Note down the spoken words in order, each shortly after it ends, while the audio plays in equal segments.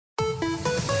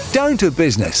Down to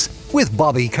Business with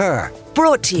Bobby Kerr.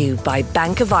 Brought to you by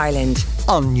Bank of Ireland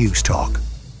on News Talk.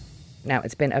 Now,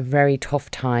 it's been a very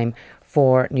tough time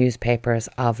for newspapers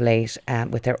of late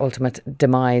with their ultimate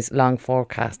demise long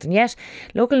forecast. And yet,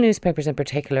 local newspapers in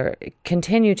particular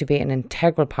continue to be an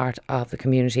integral part of the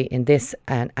community in this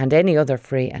and any other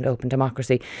free and open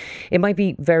democracy. It might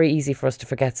be very easy for us to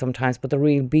forget sometimes, but the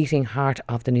real beating heart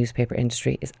of the newspaper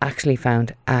industry is actually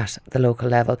found at the local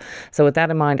level. So with that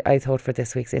in mind, I thought for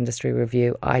this week's industry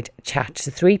review, I'd chat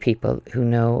to three people who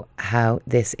know how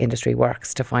this industry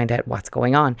works to find out what's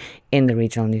going on in the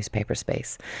regional newspaper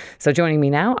space. So joining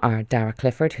me now are Dara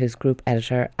Clifford, who's Group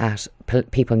Editor at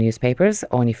People Newspapers,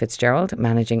 Anya Fitzgerald,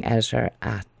 Managing Editor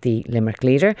at the Limerick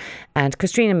Leader, and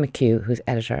Christina McHugh, who's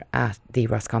Editor at the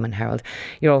Roscommon Herald.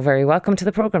 You're all very welcome to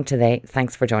the programme today.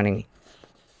 Thanks for joining me.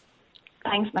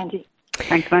 Thanks, Mandy.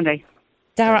 Thanks, Mandy.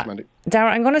 Dara,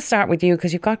 I'm going to start with you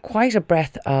because you've got quite a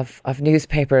breadth of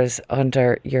newspapers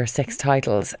under your 6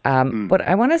 titles. But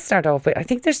I want to start off with, I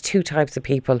think there's 2 types of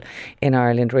people in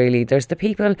Ireland, really. There's the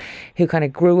people who kind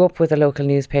of grew up with a local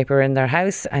newspaper in their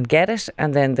house and get it.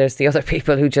 And then there's the other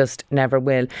people who just never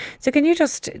will. So can you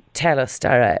just tell us,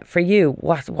 Dara, for you,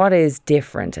 what is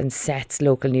different and sets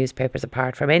local newspapers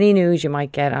apart from any news you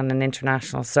might get on an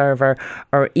international server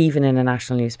or even in a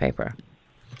national newspaper?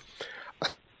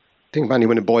 I think, Mandy,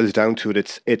 when it boils down to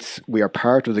it, it's we are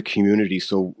part of the community,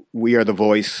 so we are the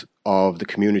voice of the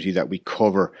community that we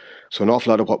cover. So an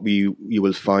awful lot of what you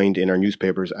will find in our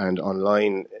newspapers and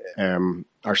online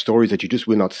are stories that you just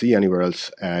will not see anywhere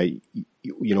else.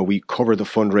 We cover the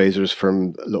fundraisers for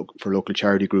local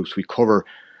charity groups. We cover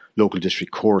local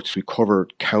district courts. We cover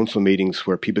council meetings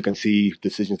where people can see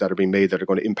decisions that are being made that are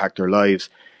going to impact their lives.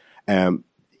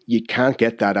 You can't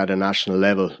get that at a national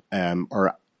level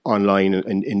or online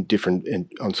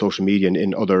on social media and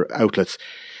in other outlets.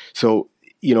 So,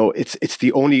 it's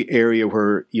the only area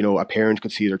where, a parent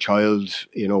could see their child,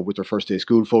 with their first day of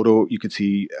school photo. You could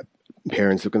see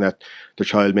parents looking at their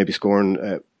child maybe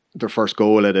scoring their first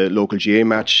goal at a local GA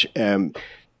match.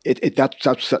 That's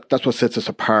what sets us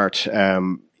apart.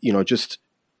 And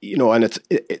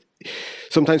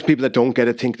sometimes people that don't get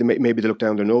it think that maybe they look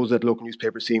down their nose at local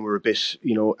newspaper scene. We're a bit,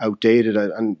 outdated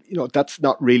and that's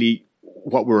not really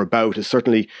what we're about. Is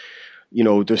certainly,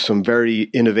 there's some very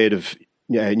innovative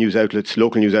news outlets,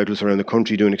 local news outlets around the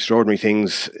country doing extraordinary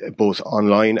things, both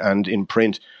online and in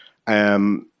print.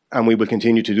 And we will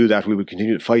continue to do that. We will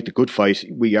continue to fight the good fight.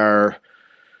 We are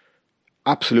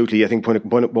absolutely, I think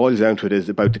when it boils down to it, is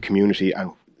about the community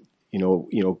and,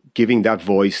 giving that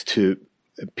voice to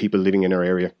people living in our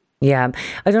area. Yeah,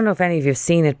 I don't know if any of you have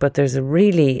seen it, but there's a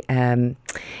really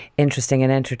interesting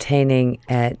and entertaining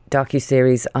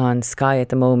docuseries on Sky at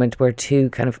the moment where 2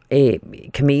 kind of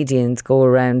comedians go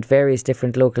around various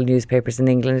different local newspapers in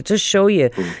England. It does show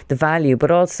you the value, but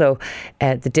also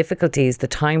the difficulties, the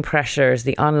time pressures,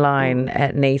 the online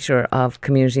nature of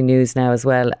community news now as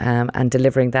well, and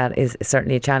delivering that is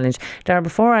certainly a challenge. Dara,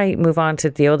 before I move on to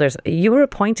the others, you were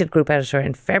appointed Group Editor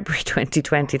in February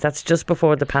 2020. That's just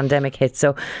before the pandemic hit.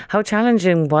 So how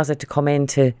challenging was it to come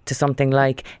into something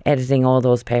like editing all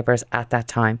those papers at that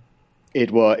time?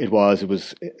 It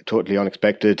was totally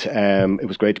unexpected. It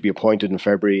was great to be appointed in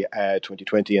February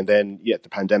 2020, and then the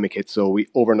pandemic hit. So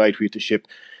overnight we had to ship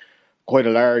quite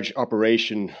a large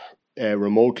operation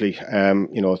remotely.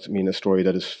 It's a story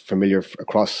that is familiar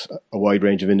across a wide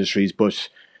range of industries, but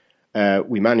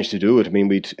we managed to do it.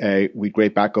 We'd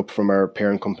great backup from our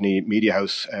parent company Media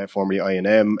House, formerly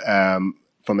I&M.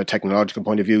 From a technological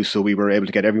point of view, so we were able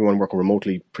to get everyone working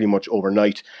remotely pretty much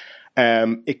overnight.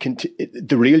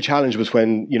 The real challenge was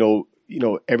when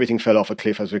everything fell off a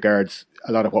cliff as regards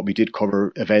a lot of what we did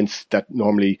cover. Events that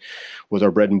normally was our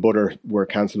bread and butter were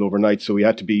cancelled overnight, so we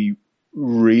had to be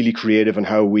really creative in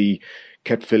how we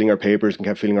kept filling our papers and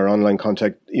kept filling our online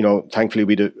content. Thankfully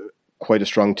we had quite a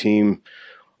strong team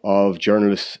of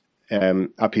journalists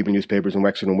at People Newspapers in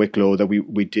Wexford and Wicklow that we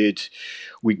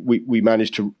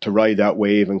managed to ride that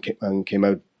wave and came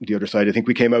out the other side. I think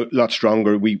we came out a lot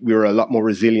stronger. We were a lot more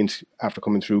resilient after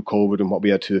coming through COVID and what we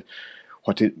had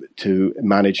to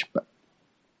manage.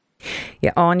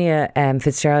 Yeah, Anya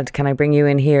Fitzgerald, can I bring you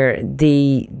in here?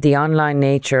 The online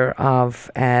nature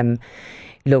of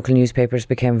local newspapers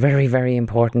became very, very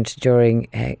important during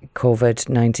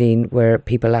COVID-19, where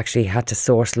people actually had to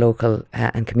source local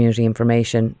and community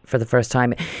information for the first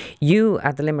time. You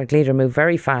at the Limerick Leader moved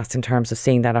very fast in terms of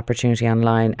seeing that opportunity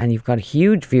online, and you've got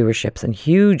huge viewerships and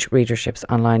huge readerships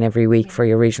online every week for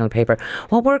your regional paper.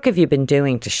 What work have you been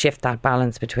doing to shift that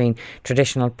balance between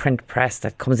traditional print press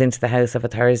that comes into the house of a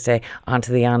Thursday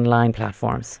onto the online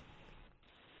platforms?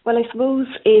 Well, I suppose,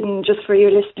 just for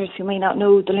your listeners who may not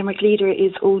know, the Limerick Leader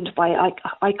is owned by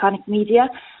Iconic Media,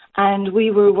 and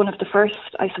we were one of the first,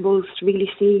 I suppose, to really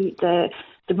see the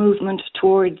movement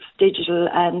towards digital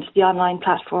and the online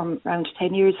platform around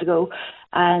 10 years ago.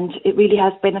 And it really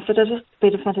has benefited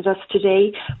us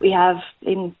today. We have,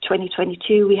 in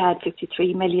 2022, we had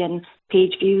 53 million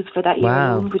page views for that year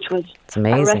alone, which was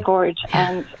a record.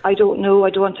 And I don't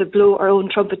want to blow our own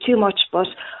trumpet too much, but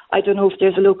I don't know if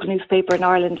there's a local newspaper in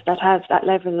Ireland that has that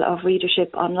level of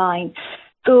readership online.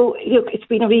 So, look, it's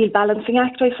been a real balancing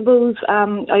act, I suppose.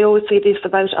 I always say this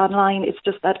about online. It's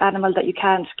just that animal that you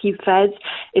can't keep fed.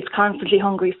 It's constantly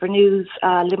hungry for news.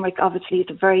 Limerick, obviously, is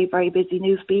a very, very busy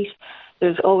news beat.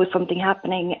 There's always something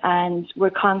happening, and we're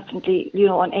constantly,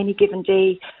 on any given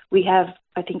day, we have,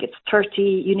 I think it's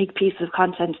 30 unique pieces of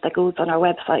content that goes on our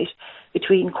website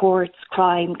between courts,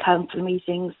 crime, council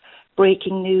meetings,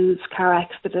 breaking news, car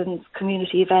accidents,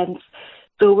 community events.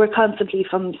 So we're constantly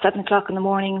from 7 o'clock in the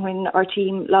morning when our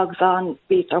team logs on,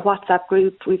 be it our WhatsApp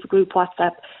group. We have a group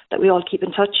WhatsApp that we all keep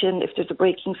in touch in. If there's a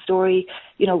breaking story,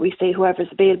 we say whoever's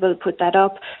available, put that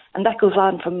up. And that goes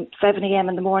on from 7 a.m.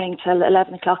 in the morning till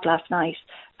 11 o'clock at night.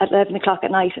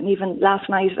 And even last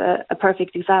night, a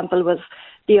perfect example was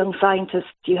the young scientist.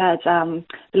 You had the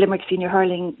Limerick Senior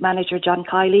Hurling manager, John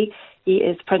Kiley. He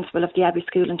is principal of the Abbey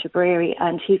School in Tipperary,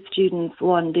 and his students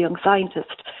won the Young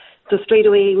Scientist. So straight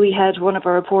away, we had one of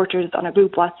our reporters on a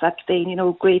group WhatsApp saying,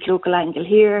 great local angle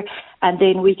here. And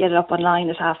then we get it up online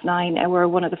at 9:30, and we're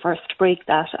one of the first to break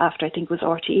that after, I think, was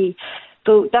RTE.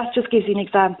 So that just gives you an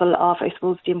example of, I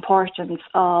suppose, the importance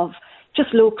of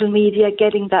just local media,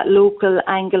 getting that local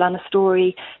angle on a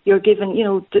story. You're given,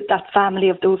 that family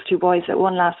of those two boys that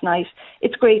won last night.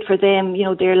 It's great for them.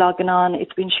 They're logging on.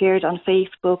 It's been shared on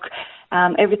Facebook.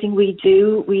 Everything we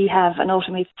do, we have an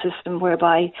automated system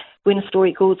whereby when a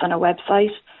story goes on our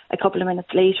website, a couple of minutes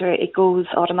later, it goes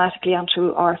automatically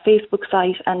onto our Facebook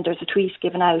site, and there's a tweet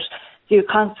given out. So you're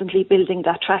constantly building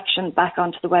that traction back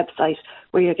onto the website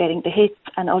where you're getting the hits,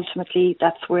 and ultimately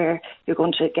that's where you're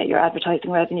going to get your advertising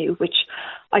revenue, which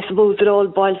I suppose it all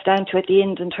boils down to at the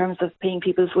end in terms of paying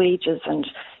people's wages and,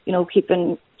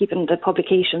 keeping the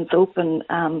publications open.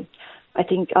 I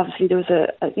think obviously there was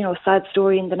a sad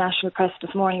story in the national press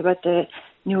this morning about the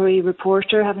Newry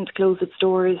Reporter having to close its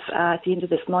doors at the end of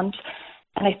this month.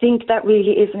 And I think that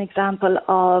really is an example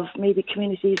of maybe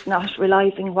communities not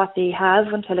realising what they have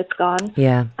until it's gone.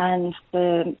 Yeah. And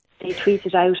they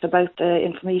tweeted out about the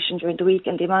information during the week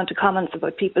and the amount of comments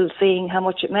about people saying how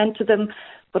much it meant to them.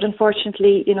 But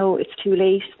unfortunately, it's too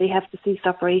late. They have to cease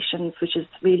operations, which is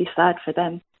really sad for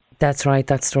them. That's right.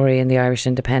 That story in the Irish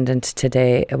Independent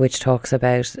today, which talks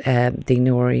about the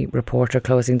Newry Reporter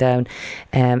closing down,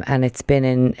 and it's been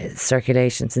in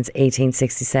circulation since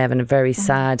 1867. A very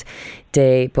sad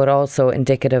day, but also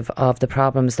indicative of the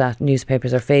problems that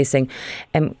newspapers are facing.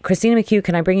 Christina McHugh,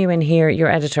 can I bring you in here?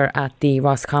 You're editor at the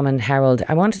Roscommon Herald.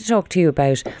 I wanted to talk to you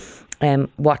about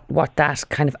what that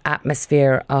kind of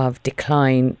atmosphere of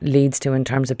decline leads to in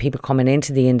terms of people coming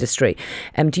into the industry.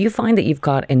 Do you find that you've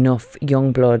got enough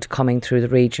young blood coming through the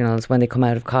regionals when they come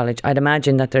out of college? I'd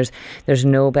imagine that there's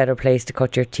no better place to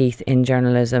cut your teeth in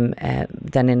journalism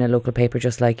than in a local paper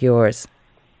just like yours.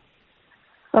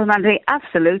 Well, Mandy,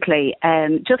 absolutely.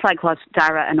 Just like what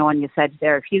Dara and Anya said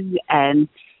there, if you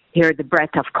hear the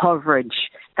breadth of coverage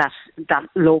that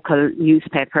local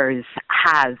newspapers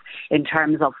have in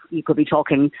terms of, you could be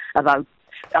talking about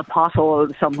a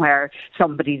pothole somewhere,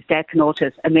 somebody's death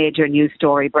notice, a major news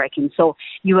story breaking. So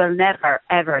you will never,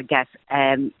 ever get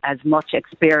as much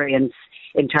experience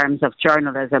in terms of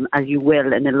journalism as you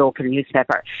will in a local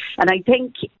newspaper. And I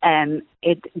think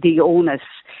the onus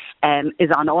is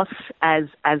on us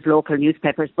as local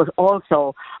newspapers, but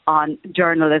also on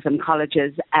journalism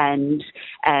colleges and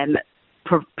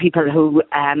people who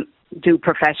do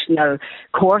professional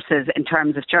courses in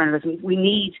terms of journalism. We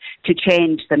need to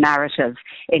change the narrative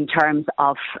in terms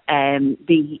of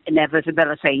the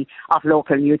inevitability of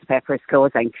local newspapers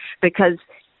closing, because,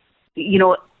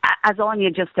 as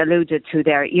Anya just alluded to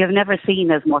there, you've never seen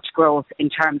as much growth in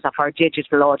terms of our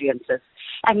digital audiences.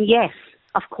 And yes,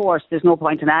 of course, there's no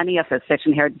point in any of us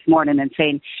sitting here this morning and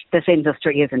saying this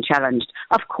industry isn't challenged.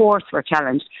 Of course we're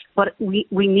challenged, but we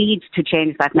need to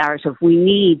change that narrative. We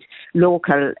need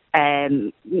local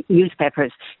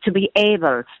newspapers to be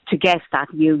able to get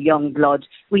that new young blood.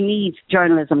 We need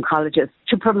journalism colleges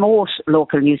to promote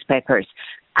local newspapers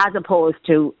as opposed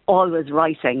to always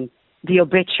writing the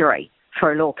obituary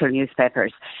for local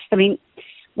newspapers. I mean,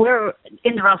 we're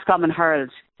in the Roscommon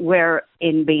Herald. We're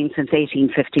in being since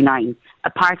 1859, a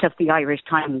part of the Irish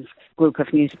Times group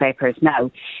of newspapers now.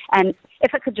 And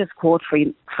If I could just quote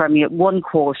from you one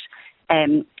quote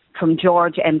from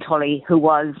George M. Tully, who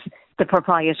was the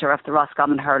proprietor of the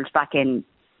Roscommon Herald back in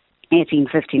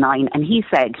 1859, and he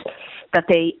said that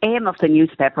the aim of the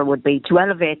newspaper would be to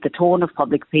elevate the tone of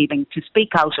public feeling, to speak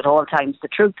out at all times the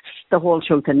truth, the whole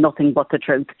truth and nothing but the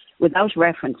truth, without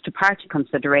reference to party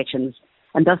considerations,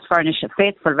 and thus furnish a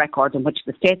faithful record on which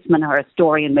the statesman or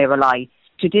historian may rely.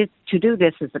 To do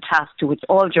this is a task to which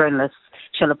all journalists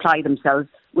shall apply themselves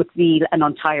with zeal and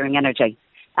untiring energy.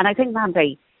 And I think,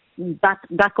 Mandy,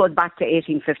 that goes back to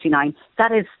 1859.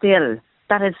 That is still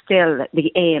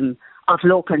the aim of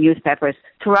local newspapers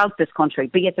throughout this country,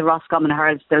 be it the Roscommon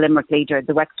Herald, the Limerick Leader,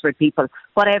 the Wexford People,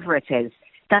 whatever it is.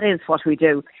 That is what we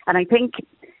do. And I think,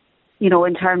 you know,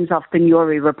 in terms of the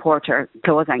Newry Reporter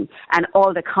closing and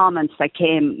all the comments that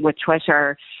came with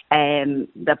Twitter,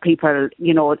 the people,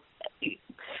 you know,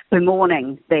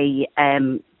 bemoaning the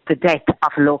death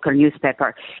of a local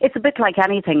newspaper. It's a bit like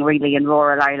anything really in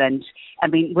rural Ireland. I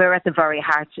mean, we're at the very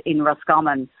heart in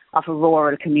Roscommon of a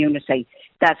rural community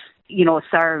that, you know,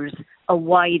 serves a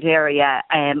wide area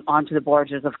onto the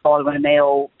borders of Galway,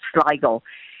 Mayo, Sligo.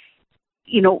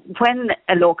 You know, when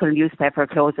a local newspaper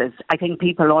closes, I think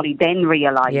people only then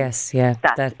realise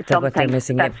that what they're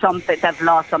missing. They've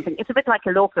lost something. It's a bit like a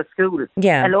local school,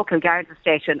 a local Garda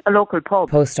station, a local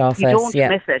pub, post office. You don't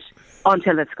miss it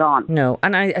until it's gone. No,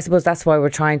 and I suppose that's why we're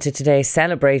trying to today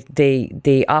celebrate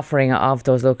the offering of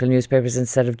those local newspapers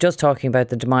instead of just talking about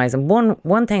the demise. And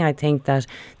one thing I think that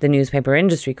the newspaper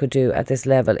industry could do at this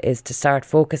level is to start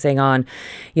focusing on,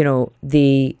 you know,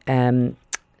 the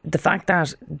fact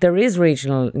that there is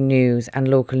regional news and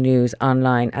local news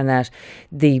online and that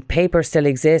the paper still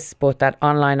exists, but that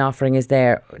online offering is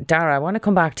there. Dara, I want to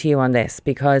come back to you on this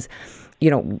because,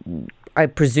 you know, I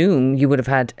presume you would have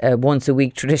had a once a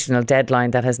week traditional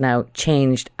deadline that has now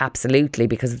changed absolutely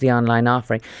because of the online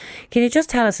offering. Can you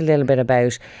just tell us a little bit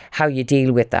about how you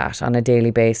deal with that on a daily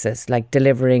basis, like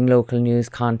delivering local news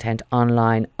content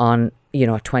online on, you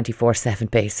know, a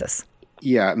 24/7 basis?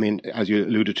 Yeah, I mean, as you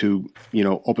alluded to, you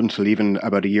know, up until even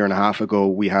about a year and a half ago,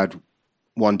 we had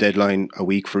one deadline a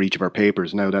week for each of our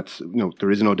papers. Now that's, you know, there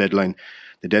is no deadline.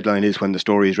 The deadline is when the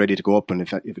story is ready to go up, and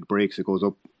if it breaks, it goes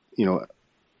up, you know,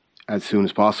 as soon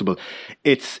as possible.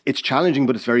 It's challenging,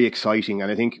 but it's very exciting.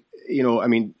 And I think, you know, I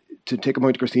mean, to take a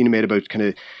point Christina made about kind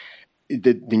of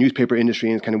the newspaper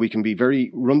industry and kind of we can be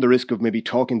run the risk of maybe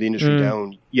talking the industry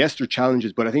down. Yes, there are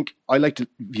challenges, but I think I like to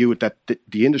view it that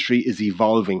the industry is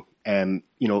evolving.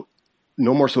 You know,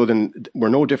 no more so than we're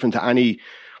no different to any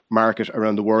market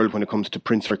around the world when it comes to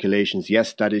print circulations.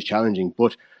 Yes, that is challenging,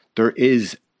 but there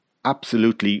is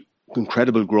absolutely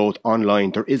incredible growth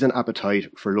online. There is an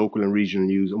appetite for local and regional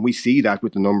news, and we see that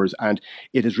with the numbers. And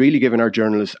it has really given our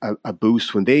journalists a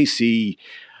boost when they see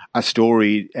a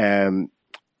story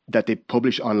that they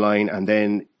publish online, and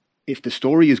then if the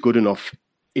story is good enough,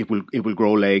 it will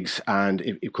grow legs, and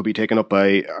it could be taken up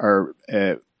by our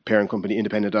parent company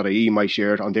Independent.ie might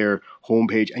share it on their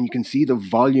homepage, and you can see the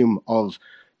volume of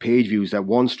page views that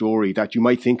one story that you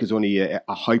might think is only a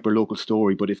hyper local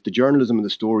story, but if the journalism of the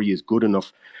story is good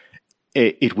enough,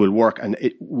 it will work. And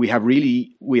we have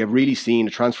really seen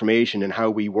a transformation in how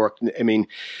we work. I mean,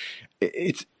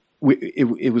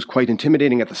 it was quite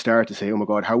intimidating at the start to say, oh my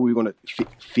God, how are we going to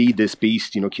feed this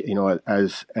beast? You know,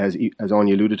 as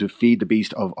Anya alluded to, feed the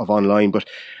beast of online. But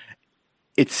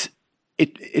it's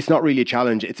not really a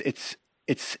challenge.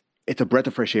 It's a breath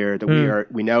of fresh air that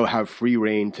we now have free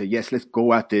reign to. Yes, let's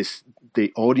go at this.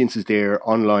 The audience is there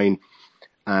online,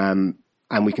 and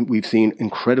we've seen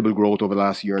incredible growth over the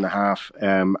last year and a half,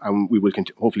 and we will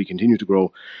hopefully continue to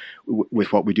grow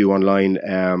with what we do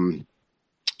online.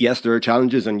 Yes, there are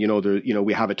challenges, and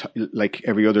we have like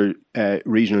every other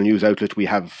regional news outlet, we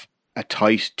have a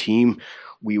tight team.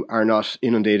 We are not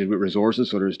inundated with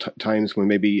resources, so there's times when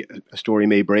maybe a story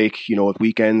may break, at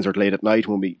weekends or late at night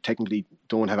when we technically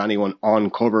don't have anyone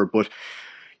on cover. But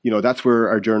that's where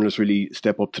our journalists really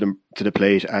step up to the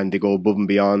plate, and they go above and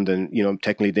beyond. And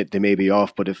technically they may be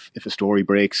off, but if a story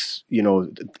breaks,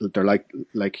 they're like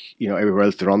everywhere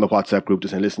else, they're on the WhatsApp group to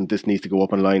say, listen, this needs to go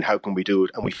up online. How can we do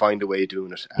it? And we find a way of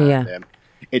doing it. And,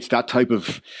 it's that type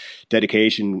of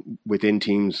dedication within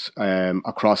teams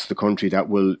across the country that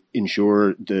will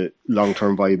ensure the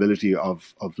long-term viability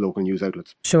of local news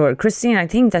outlets. Sure. Christine, I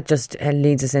think that just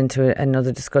leads us into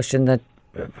another discussion, that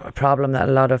a problem that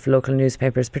a lot of local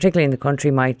newspapers, particularly in the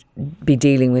country, might be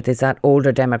dealing with, is that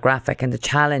older demographic and the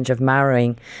challenge of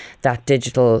marrying that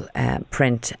digital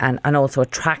print and also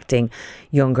attracting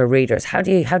younger readers. How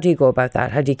do you go about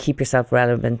that? How do you keep yourself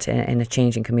relevant in a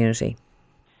changing community?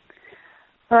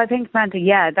 Well, I think, Mandy,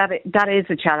 that is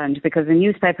a challenge, because in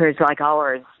newspapers like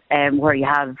ours, where you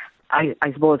have, I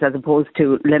suppose, as opposed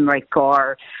to Limerick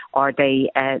or the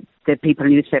People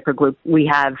newspaper group, we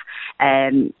have,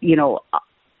 in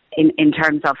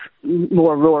terms of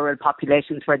more rural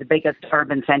populations where the biggest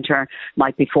urban centre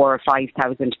might be 4,000 or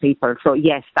 5,000 people. So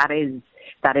yes, that is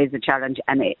a challenge.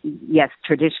 And yes,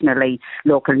 traditionally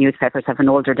local newspapers have an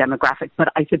older demographic, but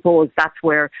I suppose that's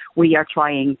where we are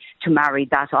trying to marry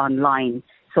that online,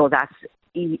 so that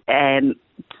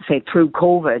say through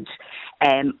COVID,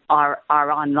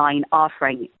 our online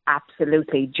offering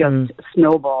absolutely just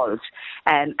snowballed,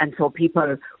 and so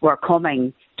people were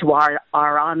coming to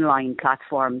our online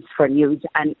platforms for news.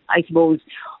 And I suppose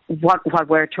what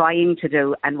we're trying to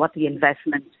do, and what the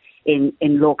investment in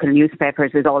local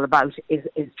newspapers is all about,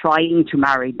 is trying to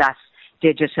marry that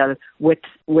digital with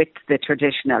the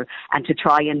traditional, and to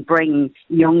try and bring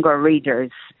younger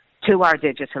readers to our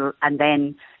digital, and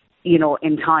then,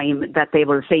 in time that they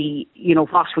will see,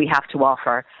 what we have to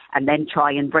offer, and then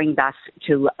try and bring that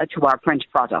to our print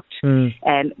product.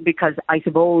 Because I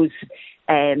suppose,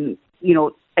 a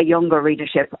younger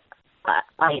readership,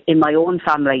 in my own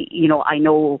family, I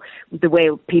know the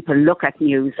way people look at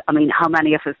news. I mean, how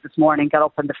many of us this morning got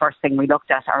up and the first thing we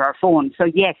looked at are our phones? So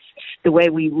yes, the way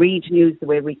we read news, the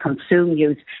way we consume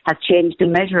news has changed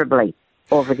immeasurably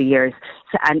over the years,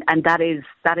 and that is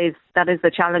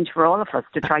the challenge for all of us,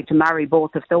 to try to marry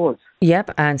both of those.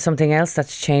 Yep, and something else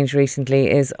that's changed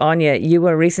recently is, Anya, you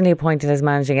were recently appointed as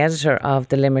managing editor of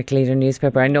the Limerick Leader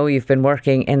newspaper. I know you've been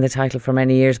working in the title for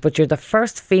many years, but you're the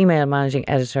first female managing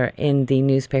editor in the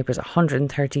newspaper's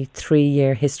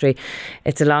 133-year history.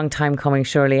 It's a long time coming,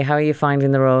 surely. How are you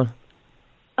finding the role?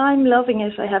 I'm loving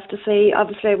it, I have to say.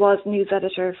 Obviously, I was news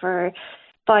editor for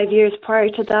 5 years prior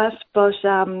to that, but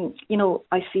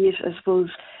I see it, I suppose,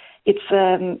 it's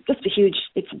just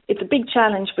it's a big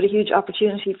challenge, but a huge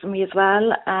opportunity for me as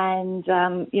well. And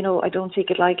I don't take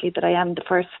it lightly that I am the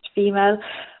first female,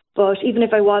 but even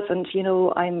if I wasn't,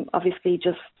 I'm obviously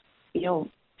just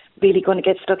really going to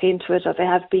get stuck into it, as I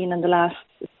have been in the last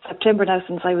September now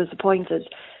since I was appointed.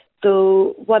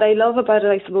 So what I love about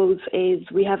it, I suppose, is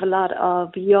we have a lot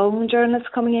of young journalists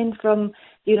coming in from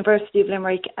the University of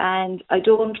Limerick, and I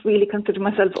don't really consider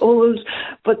myself old,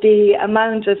 but the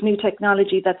amount of new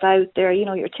technology that's out there,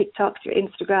 your TikToks, your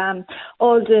Instagram,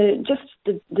 all the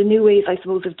new ways, I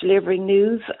suppose, of delivering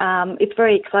news, it's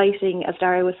very exciting, as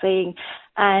Dara was saying.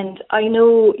 And I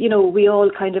know, we all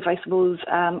kind of, I suppose,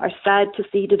 are sad to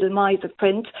see the demise of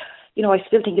print. I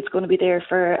still think it's going to be there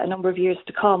for a number of years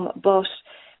to come, but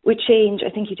with change,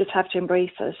 I think you just have to embrace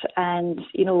it. And,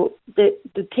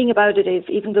 the thing about it is,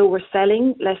 even though we're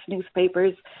selling less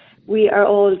newspapers, we are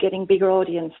all getting bigger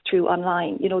audience through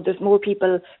online. There's more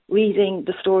people reading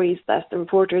the stories that the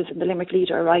reporters in the Limerick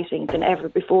Leader are writing than ever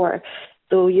before.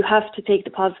 So you have to take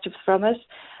the positives from it.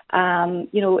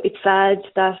 It's sad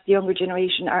that the younger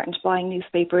generation aren't buying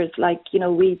newspapers like,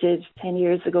 we did 10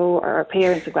 years ago, or our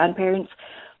parents or grandparents.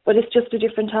 But it's just a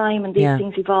different time, and these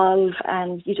things evolve,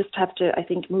 and you just have to, I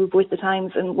think, move with the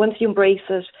times. And once you embrace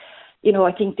it,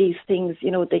 I think these things,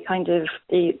 they kind of,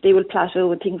 they will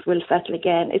plateau and things will settle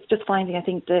again. It's just finding, I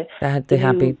think, the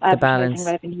balance.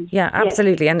 Revenue. Yeah,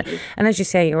 absolutely. Yes. And as you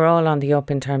say, you're all on the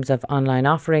up in terms of online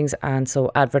offerings, and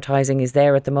so advertising is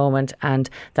there at the moment, and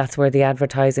that's where the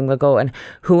advertising will go. And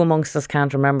who amongst us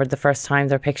can't remember the first time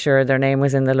their name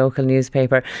was in the local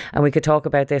newspaper? And we could talk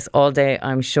about this all day,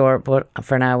 I'm sure, but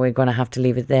for now we're going to have to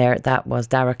leave it there. That was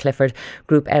Dara Clifford,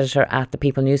 Group Editor at the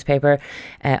People newspaper,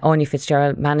 Anya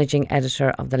Fitzgerald, Managing Editor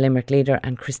of the Limerick Leader,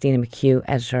 and Christina McHugh,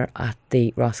 Editor at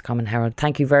the Roscommon Herald.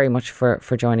 Thank you very much for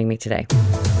joining me today.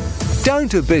 Down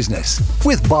to Business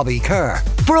with Bobby Kerr.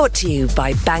 Brought to you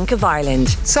by Bank of Ireland.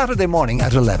 Saturday morning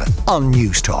at 11 on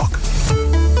News Talk.